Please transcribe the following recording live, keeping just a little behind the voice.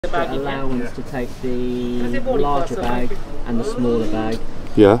allowance to take the larger bag and the smaller bag.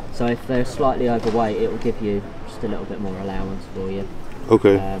 Yeah. So if they're slightly overweight, it will give you just a little bit more allowance for you.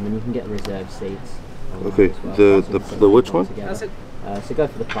 Okay. And you can get reserved seats. Okay. Well. The which one? So go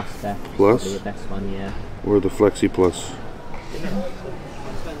for the plus there. Plus. Probably the best one, yeah. Or the Flexi Plus.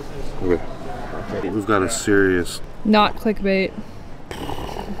 Okay. We've got a serious. Not clickbait.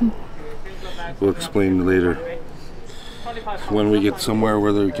 We'll explain later when we get somewhere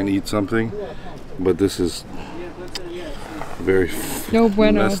where we can eat something. But this is very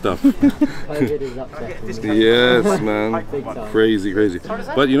messed up. Yes, man. Crazy, crazy.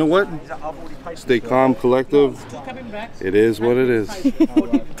 But you know what? Stay calm, collective. It is what it is.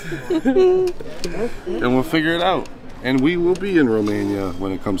 And we'll figure it out. And we will be in Romania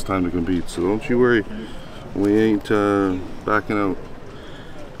when it comes time to compete. So don't you worry. We ain't backing out.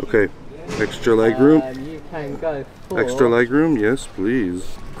 Okay. Extra leg room. You can go for Extra leg room, yes,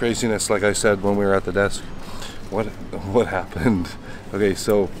 please. Craziness, like I said when we were at the desk. What happened? Okay,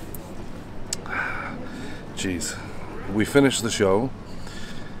 so, jeez, we finished the show.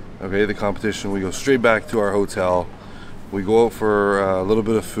 Okay, the competition. We go straight back to our hotel. We go out for a little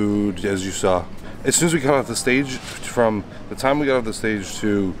bit of food, as you saw. As soon as we got off the stage, from the time we got off the stage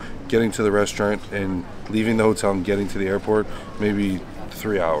to getting to the restaurant and leaving the hotel and getting to the airport, maybe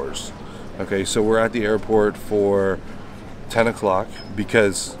 3 hours. Okay, so we're at the airport for 10 o'clock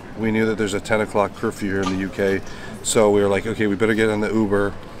because we knew that there's a 10 o'clock curfew here in the UK. So we were like, okay, we better get on the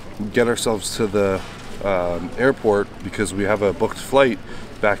Uber, get ourselves to the airport because we have a booked flight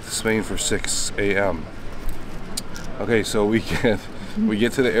back to Spain for 6 a.m. Okay, so we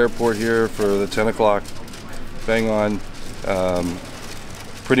get to the airport here for the 10 o'clock, bang on.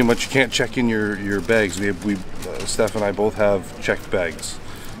 Pretty much you can't check in your bags. Steph and I both have checked bags.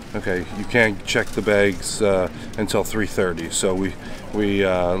 Okay, you can't check the bags until 3:30. So we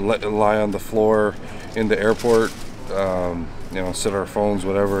lie on the floor in the airport, sit our phones,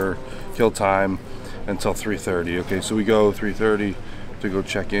 whatever, kill time until 3:30. Okay, so we go 3:30 to go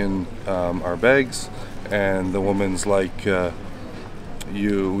check in our bags, and the woman's like,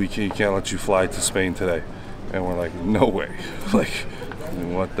 we can't let you fly to Spain today. And we're like, no way. Like,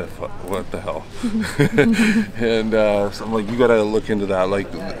 what the hell? And so I'm like, you gotta look into that.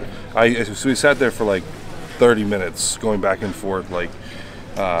 Like, so we sat there for like 30 minutes going back and forth. Like,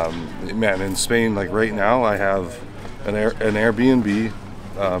 man, in Spain, like right now I have an Airbnb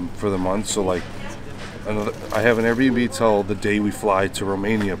for the month. So like, I have an Airbnb till the day we fly to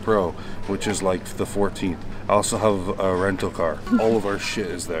Romania Pro, which is like the 14th. I also have a rental car. All of our shit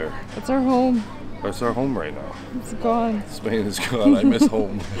is there. That's our home. That's our home right now. It's gone. Spain is gone. I miss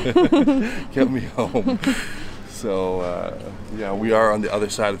home. Get me home. So, yeah, we are on the other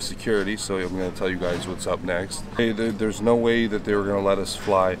side of security, so I'm going to tell you guys what's up next. Hey, there's no way that they were going to let us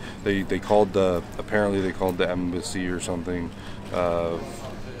fly. They called apparently they called the embassy or something of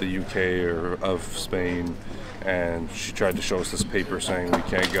the UK or of Spain, and she tried to show us this paper saying we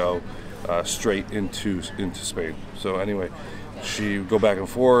can't go straight into Spain. So anyway, she go back and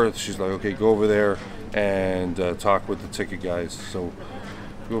forth. She's like, okay, go over there and talk with the ticket guys. So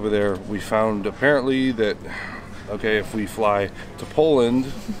go over there. We found apparently that, okay, if we fly to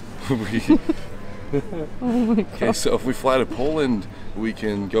Poland, Oh my God. okay, so if we fly to Poland, we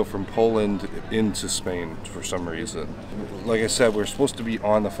can go from Poland into Spain for some reason. Like I said, we're supposed to be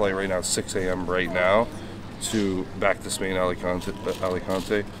on the flight right now at 6 a.m. right now to back to Spain,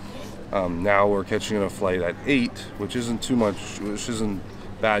 Alicante. Now we're catching a flight at 8, which isn't too much, which isn't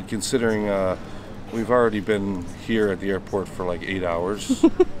bad considering we've already been here at the airport for like 8 hours.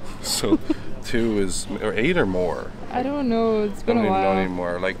 So 2 is, or 8 or more. I don't know. It's been a while. I don't even know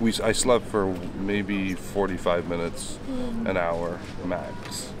anymore. Like I slept for maybe 45 minutes, an hour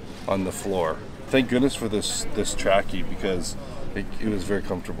max on the floor. Thank goodness for this trackie because it was very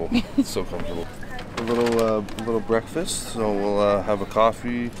comfortable. It's so comfortable. A little breakfast. So we'll have a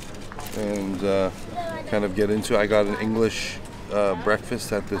coffee and kind of get into it. I got an English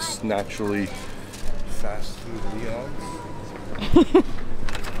breakfast at this naturally fast food Leon's.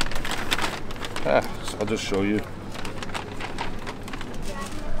 So I'll just show you.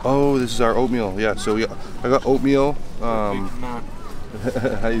 Oh, this is our oatmeal. Yeah, so I got oatmeal. How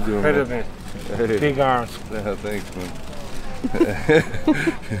you doing, man? Bit. Hey. Big arms. Yeah, thanks, man.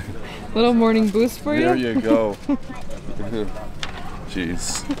 Little morning boost for you? There you go.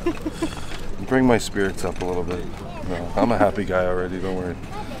 Jeez. Bring my spirits up a little bit. No, I'm a happy guy already, don't worry.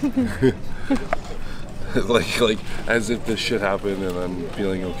 like as if this shit happened and I'm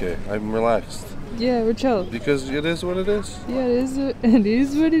feeling okay. I'm relaxed. Yeah, we're chill. Because it is what it is. Yeah, it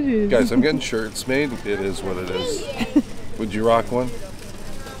is what it is. Guys, I'm getting shirts made. It is what it is. Would you rock one?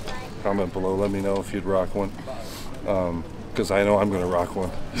 Comment below. Let me know if you'd rock one. Because I know I'm going to rock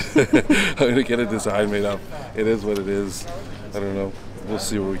one. I'm going to get a design made up. It is what it is. I don't know. We'll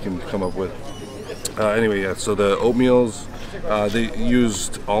see what we can come up with. Anyway, yeah, so the oatmeals, they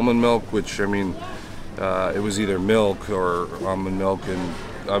used almond milk, which, I mean, it was either milk or almond milk, and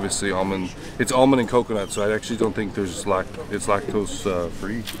obviously it's almond and coconut, so I actually don't think it's lactose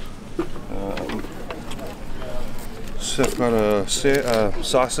free. So I've got a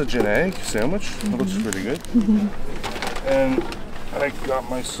sausage and egg sandwich. That looks pretty good. And I got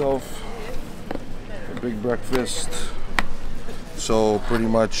myself a big breakfast. So pretty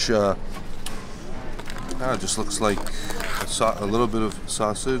much, it just looks like a little bit of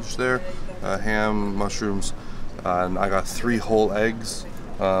sausage there, ham, mushrooms, and I got 3 whole eggs.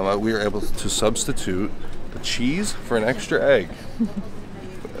 We were able to substitute the cheese for an extra egg.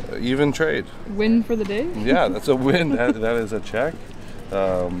 Even trade. Win for the day? Yeah, that's a win. That is a check,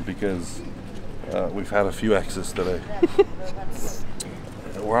 because we've had a few exes today.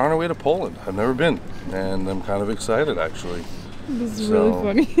 We're on our way to Poland. I've never been, and I'm kind of excited actually. This is really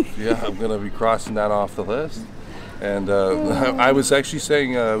funny. Yeah, I'm gonna be crossing that off the list. And I was actually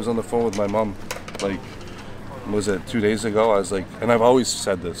saying, I was on the phone with my mom, like, was it 2 days ago? I was like, and I've always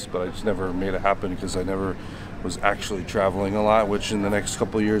said this, but I just never made it happen because I never was actually traveling a lot, which in the next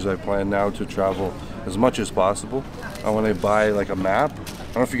couple of years I plan now to travel as much as possible. I want to buy like a map. I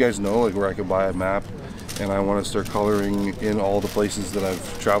don't know if you guys know like where I could buy a map, and I want to start coloring in all the places that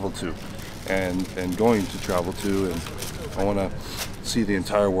I've traveled to and going to travel to, and I want to see the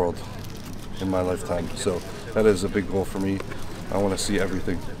entire world in my lifetime. So that is a big goal for me. I want to see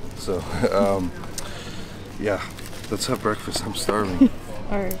everything. So yeah, let's have breakfast. I'm starving.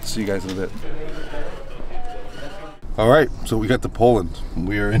 All right. See you guys in a bit. All right, so we got to Poland.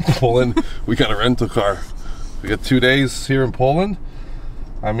 We are in Poland. We got a rental car. We got 2 days here in Poland.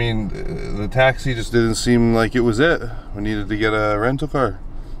 I mean, the taxi just didn't seem like it was it. We needed to get a rental car.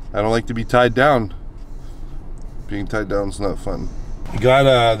 I don't like to be tied down. Being tied down is not fun. We got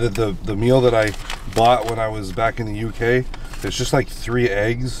the meal that I bought when I was back in the UK. It's just like 3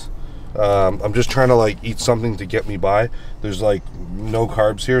 eggs. I'm just trying to like eat something to get me by. There's like no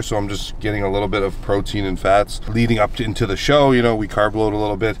carbs here, so I'm just getting a little bit of protein and fats leading up into the show. You know, we carb load a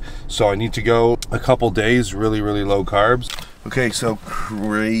little bit, so I need to go a couple days really low carbs. Okay, so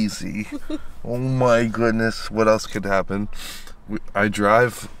crazy. Oh my goodness, what else could happen? I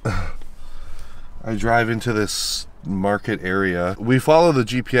drive into this market area. We follow the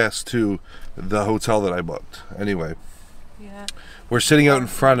GPS to the hotel that I booked. Anyway, yeah, we're sitting out in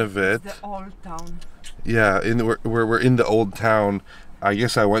front of it. The old town. Yeah, we're in the old town. I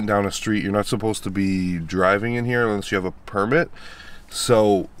guess I went down a street. You're not supposed to be driving in here unless you have a permit.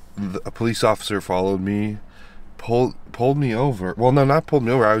 So a police officer followed me, pulled me over. Well, no, not pulled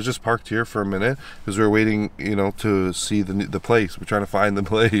me over. I was just parked here for a minute because we were waiting, you know, to see the place. We're trying to find the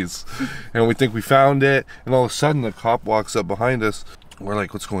place, and we think we found it. And all of a sudden, the cop walks up behind us. We're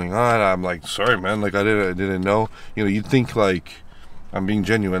like, "What's going on?" I'm like, "Sorry, man. Like, I didn't know. You know, you'd think like I'm being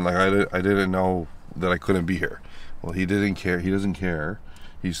genuine. Like, I didn't know that I couldn't be here." Well, he didn't care. He doesn't care.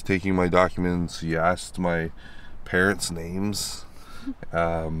 He's taking my documents. He asked my parents' names,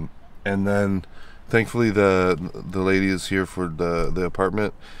 and then thankfully the lady is here for the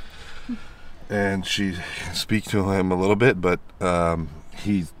apartment, and she speak to him a little bit, but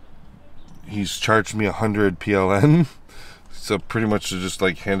he's charged me 100 PLN. So pretty much just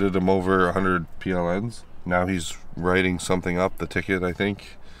like handed him over 100 PLNs. Now he's writing something up, the ticket, I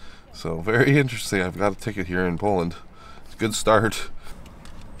think. So very interesting. I've got a ticket here in Poland. It's a good start.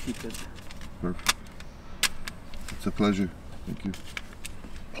 Keep it. Perfect. It's a pleasure. Thank you.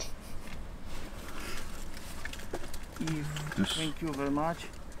 Thank you very much.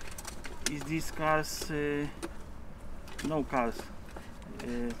 Is these cars no cars?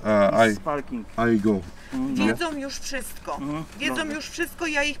 Parking. I go. Wiedzą już wszystko. Wiedzą już wszystko,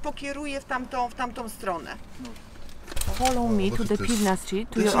 ja ich pokieruję w tamtą stronę. Follow me to the Pilna Street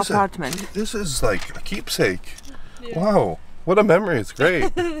to your apartment. This is like a keepsake. Yeah. Wow. What a memory. It's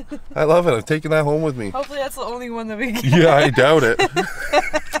great. I love it. I'm taking that home with me. Hopefully that's the only one that we get. Yeah, I doubt it.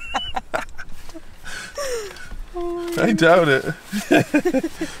 I doubt it.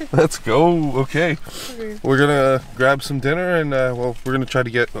 Let's go. Okay. We're gonna grab some dinner and well, we're gonna try to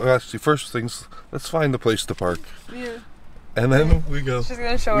get, well, actually first things, let's find the place to park. Yeah. And then we go. She's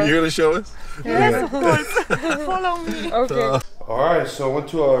gonna show us. You're gonna show us? Yes, of course. Follow me. Okay. Alright, so I went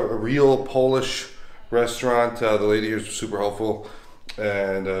to a real Polish restaurant. The lady here is super helpful,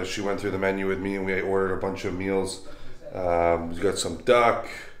 and she went through the menu with me, and we ordered a bunch of meals. We got some duck,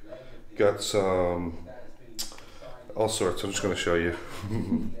 got some all sorts. I'm just going to show you.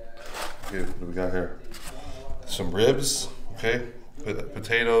 Okay, what do we got here? Some ribs, okay,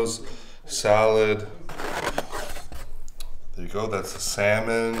 potatoes, salad. There you go, that's the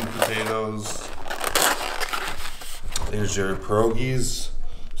salmon, potatoes. There's your pierogies.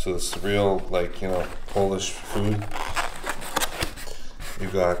 So it's real, like, you know, Polish food. You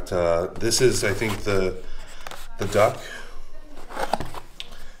got, this is, I think, the duck.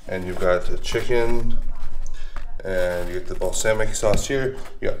 And you've got the chicken. And you get the balsamic sauce here.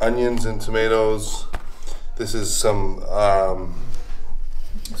 You got onions and tomatoes. This is some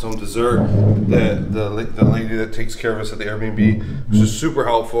dessert that the lady that takes care of us at the Airbnb, which is super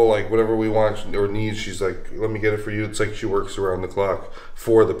helpful. Like whatever we want or need, she's like, let me get it for you. It's like she works around the clock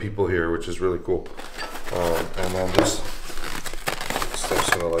for the people here, which is really cool. And then this stuff's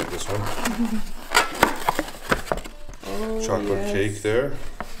gonna like this one. Oh, chocolate cake there.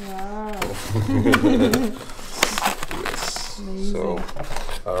 Wow. Yes. So,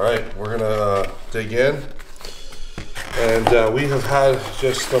 all right, we're gonna dig in. And we have had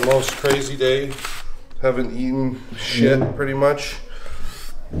just the most crazy day. Haven't eaten shit pretty much.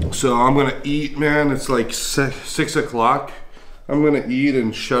 So I'm gonna eat, man. It's like 6 o'clock. I'm gonna eat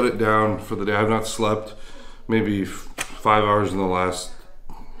and shut it down for the day. I've not slept maybe 5 hours in the last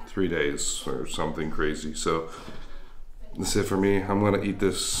 3 days or something crazy. So that's it for me. I'm gonna eat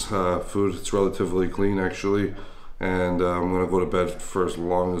this food. It's relatively clean actually. And I'm gonna go to bed for as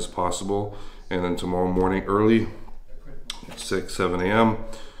long as possible. And then tomorrow morning early, 6, 7 a.m.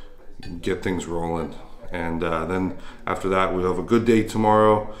 get things rolling, and then after that we'll have a good day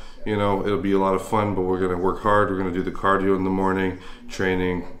tomorrow. You know, it'll be a lot of fun, but we're gonna work hard. We're gonna do the cardio in the morning,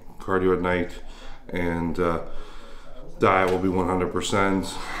 training, cardio at night, and diet will be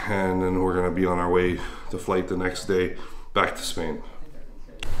 100%, and then we're gonna be on our way to flight the next day back to Spain.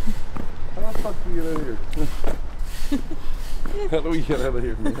 How the fuck do we get out of here? How do we get out of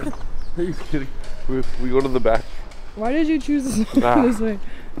here, man? Are you kidding? We go to the back. Why did you choose this way?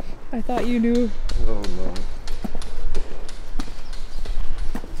 I thought you knew. Oh no.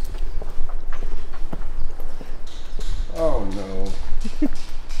 Oh no.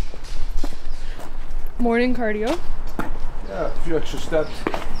 Morning cardio. Yeah, a few extra steps.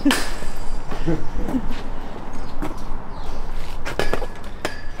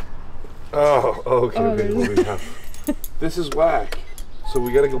 Oh, okay. What do we have? This is whack. So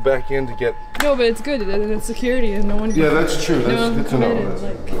we gotta go back in to get... No, but it's good. It's security and no one can... Yeah, that's true. That's good to know. And,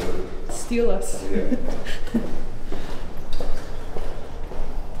 like, steal us. Yeah.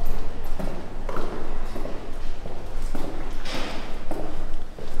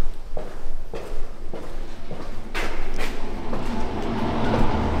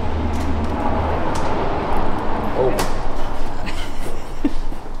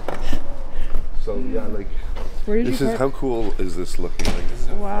 So yeah, like... Where did this you is how cool is this looking? Like, this is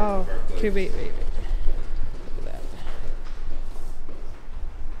wow. Okay, wait. Look at that.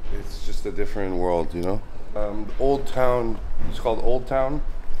 It's just a different world, you know? Old Town, it's called Old Town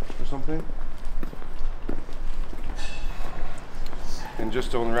or something. And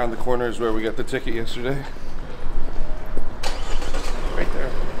just around the corner is where we got the ticket yesterday. Right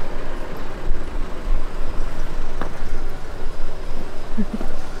there.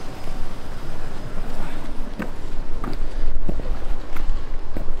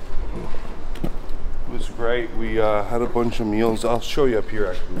 It was great. We had a bunch of meals. I'll show you up here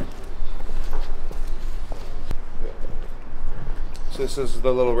actually. So this is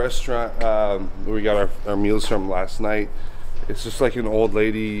the little restaurant where we got our meals from last night. It's just like an old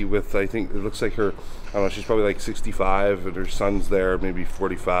lady with, I think it looks like her, I don't know, she's probably like 65 and her son's there, maybe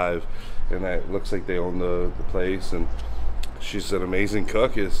 45. And it looks like they own the place, and she's an amazing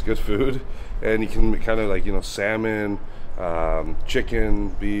cook. It's good food. And you can kind of like, you know, salmon, chicken,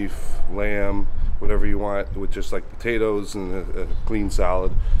 beef, lamb, whatever you want, with just like potatoes and a clean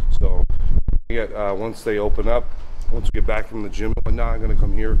salad. So once they open up, once we get back from the gym and whatnot, I'm gonna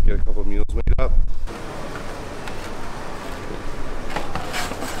come here, get a couple of meals made up.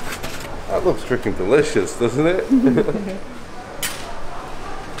 That looks freaking delicious, doesn't it?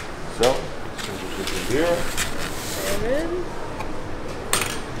 So chicken here. Salmon.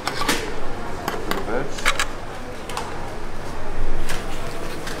 Veg.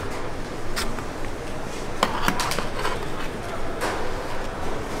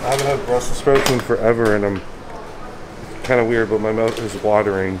 I haven't had Brussels sprouts in forever, and I'm kind of weird, but my mouth is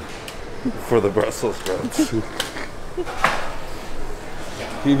watering for the Brussels sprouts.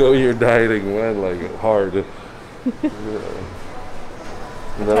 You know you're dieting when, like, hard. And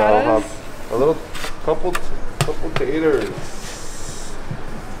then I'll have a little couple taters.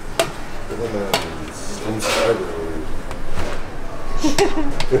 Lemons and celery. We're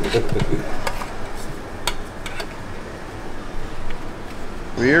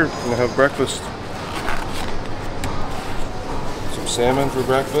here, we're gonna have breakfast. Some salmon for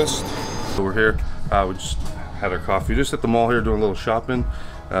breakfast. So we're here, we just had our coffee just at the mall here doing a little shopping.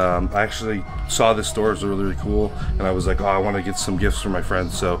 I actually saw this store, it was really cool, and I was like, oh, I want to get some gifts for my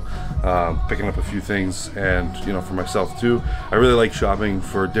friends, so picking up a few things, and you know, for myself too. I really like shopping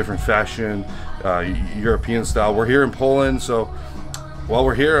for different fashion, European style. We're here in Poland, so while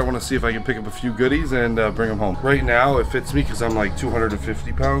we're here, I want to see if I can pick up a few goodies and bring them home. Right now, it fits me because I'm like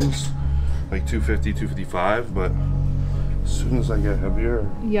 250 pounds, like 250, 255, but as soon as I get heavier.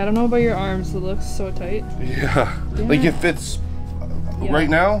 Yeah, I don't know about your arms, it looks so tight. Yeah, like it fits. Yeah. Right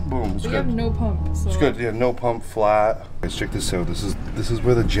now, boom, it's good. You have no pump, so. It's good, yeah, no pump, flat. Guys, check this out. This is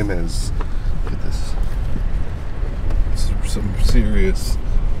where the gym is. Look at this. This is some serious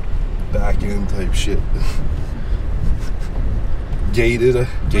back end type shit. gated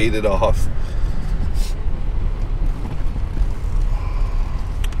off.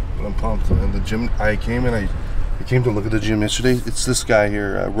 But I'm pumped. And the gym, I came to look at the gym yesterday. It's this guy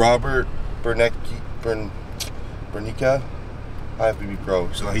here, Robert Bernica. IFBB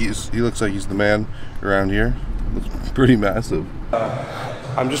Pro. So he looks like he's the man around here. Looks pretty massive.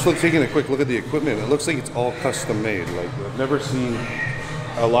 I'm just taking a quick look at the equipment. It looks like it's all custom made. Like, I've never seen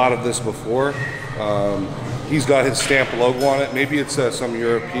a lot of this before. He's got his stamp logo on it. Maybe it's some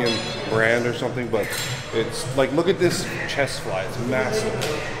European brand or something, but it's like, look at this chest fly. It's massive.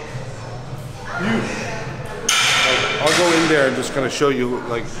 Huge. Like, I'll go in there and just kind of show you,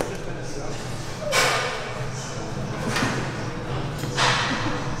 like,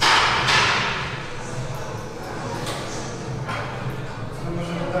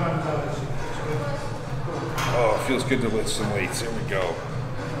 feels good to lift some weights. Here we go.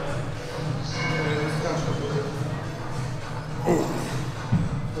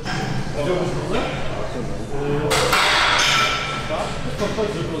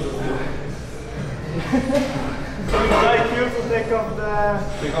 Like you to take off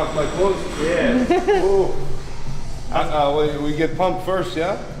my clothes? Yeah. We get pumped first,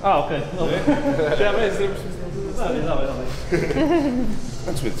 yeah? Oh, okay.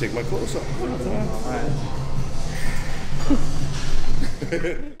 That's going to take my clothes off.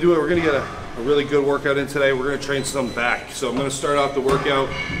 We're gonna get a really good workout in today. We're gonna train some back. So I'm gonna start off the workout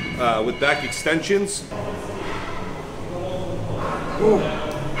with back extensions.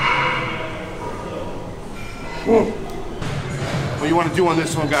 What you wanna do on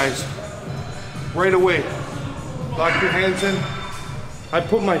this one, guys? Right away, lock your hands in. I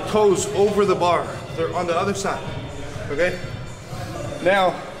put my toes over the bar. They're on the other side, okay?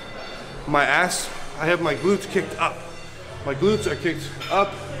 Now, my ass, I have my glutes kicked up. My glutes are kicked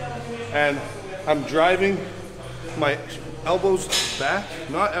up, and I'm driving my elbows back,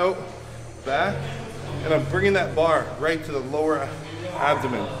 not out, back, and I'm bringing that bar right to the lower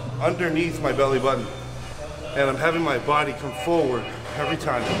abdomen, underneath my belly button. And I'm having my body come forward every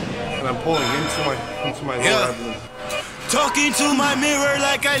time, and I'm pulling into my lower abdomen. Talking to my mirror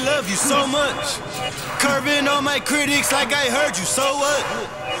like I love you so much. Curving on my critics like I heard you, so what?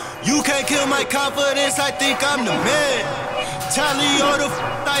 You can't kill my confidence, I think I'm the man. Tally all the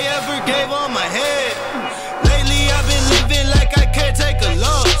I ever gave on my head. Lately I've been living like I can't take a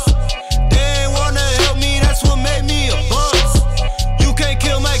loss. They ain't wanna help me, that's what made me a boss. You can't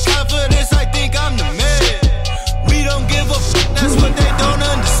kill my confidence, I think I'm the man. We don't give a that's what they don't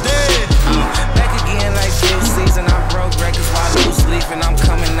understand. Back again like this season, I broke records while loose leafing. I'm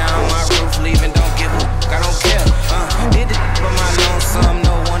coming now on my roof, leaving, don't give a I don't care. Did it for my lonesome,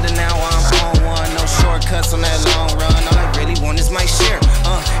 no wonder now I'm on one. No shortcuts on that long run, all I really want is my share.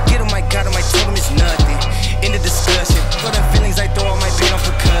 Get on my God, on my totem is nothing. In the discussion, for them feelings I throw on my beat on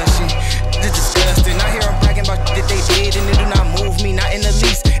percussion. It's disgusting, I hear them bragging about that they did and it do not move me, not in the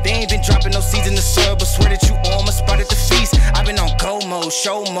least. They ain't been dropping no seeds in the soil, but swear that you on my spot at the feast. I've been on go mode,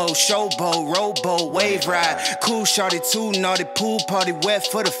 show mode, showboat, rowboat, wave ride. Cool shorty, too naughty, pool party, wet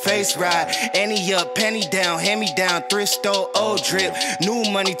for the face ride. Annie up, penny down, hand me down, thrift store, old drip. New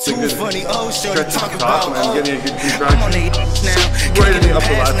money, too funny, old shorty, talk about old. I'm on the now, can't get it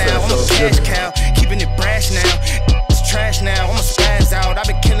past now, I'm a cash cow, keeping it brash now. It's trash now, I'ma spaz out. I've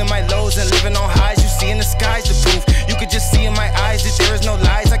been killing my lows and living on highs. You see in the skies the proof. You could just see in my eyes that there is no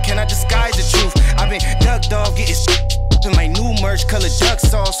lies. I cannot disguise the truth. I've been duck dog, getting in my new merch, colored duck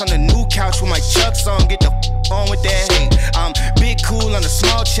sauce on the new couch with my Chucks on. Get the on with that hate. I'm big cool on the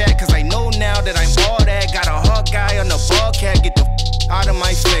small chat, cause I know now that I'm all that. Got a hawk guy on the ball cat, get the out of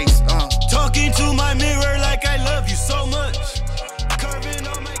my face. Talking to my mirror like I love you so much. Curving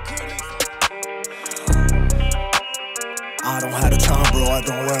on my critics. I don't have the time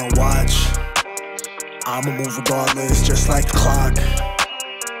now watch. I'ma move regardless, just like the clock.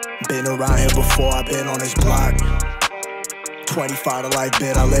 Been around here before, I've been on this block. 25 to life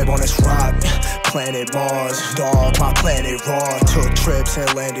bit, I live on this rock. Planet Mars, dog, my planet raw. Took trips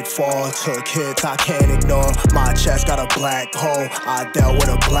and landed fall. Took hits I can't ignore. My chest got a black hole. I dealt with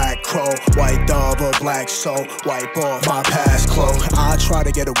a black crow. White dove, a black soul. Wipe off my past clothes. I try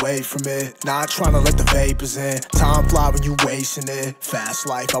to get away from it, not trying to let the vapors in. Time fly when you wasting it. Fast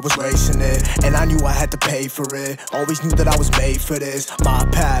life, I was racing it, and I knew I had to pay for it. Always knew that I was made for this. My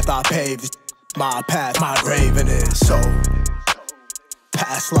path, I paved it. My path, my grave in it. So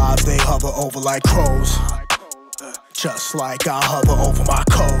past lives, they hover over like crows, just like I hover over my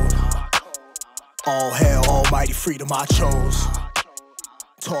code. All hail, almighty freedom I chose.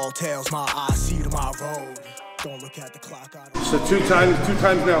 Tall tales, my eyes see to my road. Don't look at the clock. So two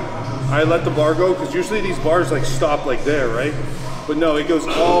times now, I let the bar go, because usually these bars like stop like there, right? But no, it goes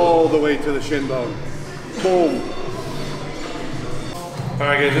all the way to the shin bone. Boom. All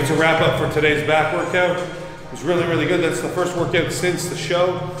right guys, that's a wrap up for today's back workout. It was really, really good. That's the first workout since the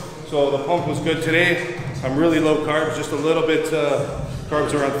show. So the pump was good today. I'm really low carbs, just a little bit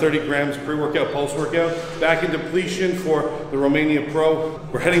carbs, around 30 grams pre-workout, pulse workout. Back in depletion for the Romania Pro.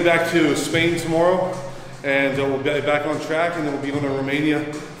 We're heading back to Spain tomorrow, and we'll be back on track, and then we'll be going to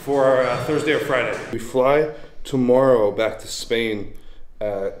Romania for our Thursday or Friday. We fly tomorrow back to Spain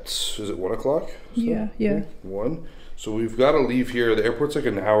at, is it 1 o'clock? Yeah. 1. So we've got to leave here. The airport's like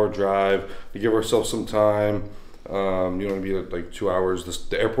an hour drive to give ourselves some time. You don't want to be like 2 hours.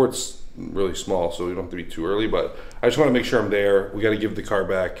 The airport's really small, so we don't have to be too early, but I just want to make sure I'm there. We got to give the car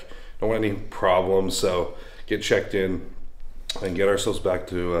back. Don't want any problems, so get checked in and get ourselves back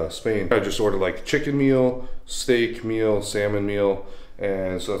to Spain. I just ordered like chicken meal, steak meal, salmon meal,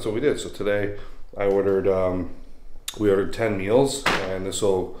 and so that's what we did. So today I ordered, we ordered 10 meals, and this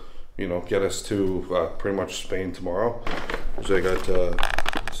will, you know, get us to pretty much Spain tomorrow. So I got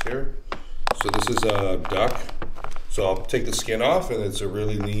this here. So this is duck. So I'll take the skin off, and it's a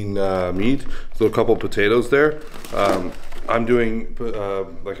really lean meat. So a couple potatoes there. I'm doing,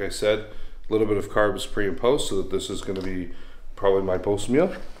 like I said, a little bit of carbs pre and post, so that this is going to be probably my post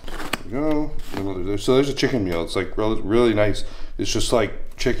meal. There we go. So there's a chicken meal. It's like really nice. It's just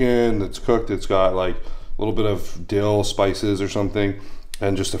like chicken that's cooked. It's got like a little bit of dill, spices or something,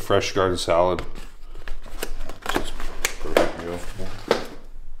 and just a fresh garden salad. Just perfect meal.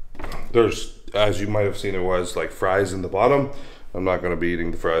 There's, as you might have seen, it was like fries in the bottom. I'm not going to be eating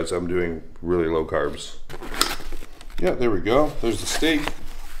the fries. I'm doing really low carbs. Yeah, there we go. There's the steak.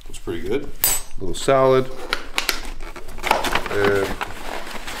 Looks pretty good. A little salad. And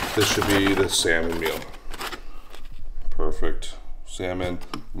this should be the salmon meal. Perfect. Salmon,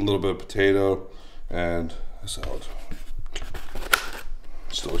 a little bit of potato, and a salad.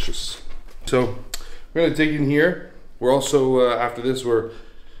 It's delicious. So we're gonna dig in here. We're also after this,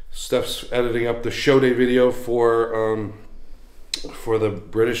 Steph's editing up the show day video for the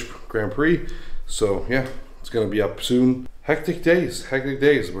British Grand Prix. So yeah, it's gonna be up soon. Hectic days.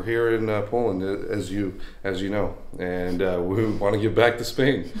 We're here in Poland, as you know, and we want to get back to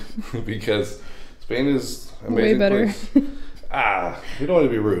Spain because Spain is amazing. Way better. Place. We don't want to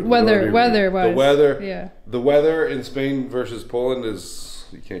be rude. Weather. The weather. Yeah. The weather in Spain versus Poland is,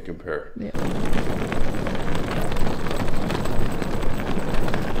 you can't compare. Yeah.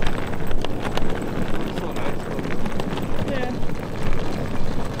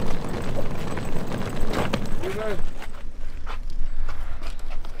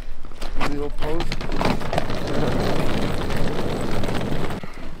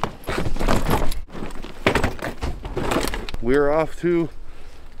 We're off to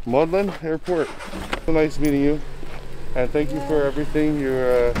Modlin Airport. So nice meeting you, and thank you for everything.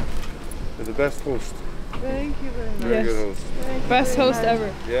 You're the best host. Thank you very much. Very good host. Best host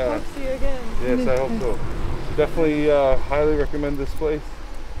ever. Yeah. Hope to see you again. Yes, I hope so. Definitely highly recommend this place.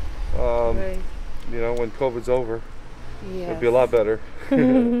 Right. You know, when COVID's over, Yes. it'll be a lot better.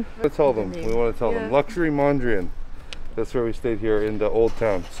 Let's tell them. We want to tell them. Luxury Mondrian. That's where we stayed here in the old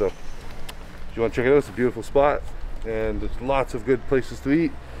town. So if you want to check it out, it's a beautiful spot, and there's lots of good places to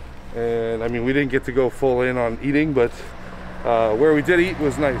eat. And I mean, we didn't get to go full in on eating, but where we did eat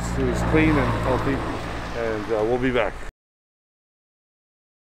was nice. It was clean and healthy, and we'll be back.